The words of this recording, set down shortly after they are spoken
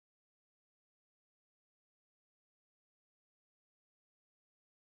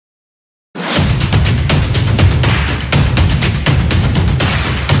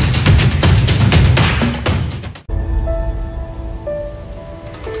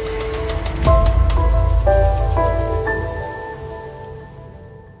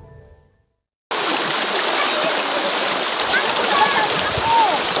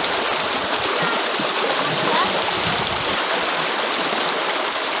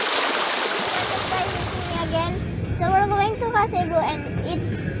Kasibu, and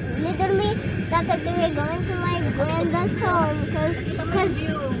it's literally Saturday. We're going to my grandma's home cause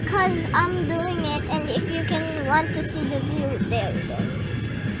I'm doing it, and if you can want to see the view, there you go.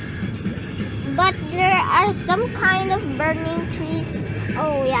 But there are some kind of burning trees.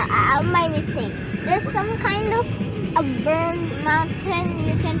 Oh yeah, my mistake. There's some kind of a burned mountain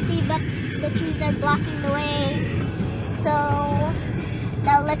you can see, but the trees are blocking the way. So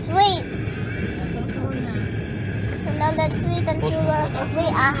now let's wait. So now let's wait until we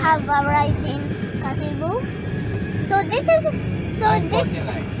have arrived in Kasibu. So this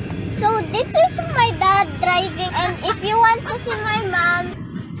is my dad driving, and if you want to see my mom,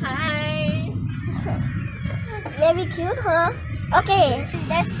 hi. Very cute, huh? Okay,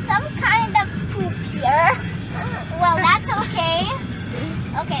 there's some kind of poop here. Well, that's okay.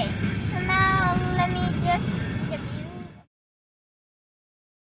 Okay, so now let me just see the view.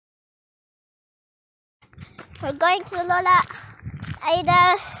 We're going to Lola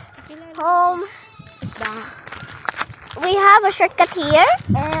Aida's home. We have a shortcut here,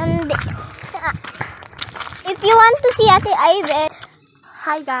 and if you want to see Ate Aida.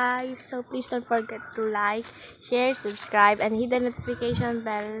 Hi guys, so please don't forget to like, share, subscribe, and hit the notification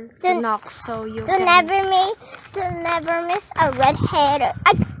bell to knock so you can never miss a red hair.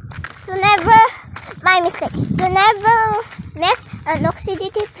 To never miss an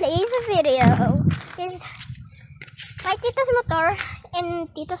Oxidity Plays video. Here's my Tito's motor and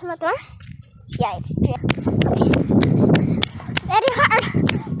Tito's motor. Yeah, it's okay. Very hard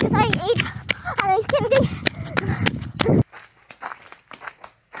because I ate ice candy.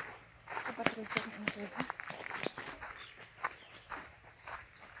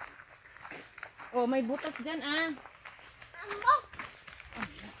 Oh, may butas dyan ah.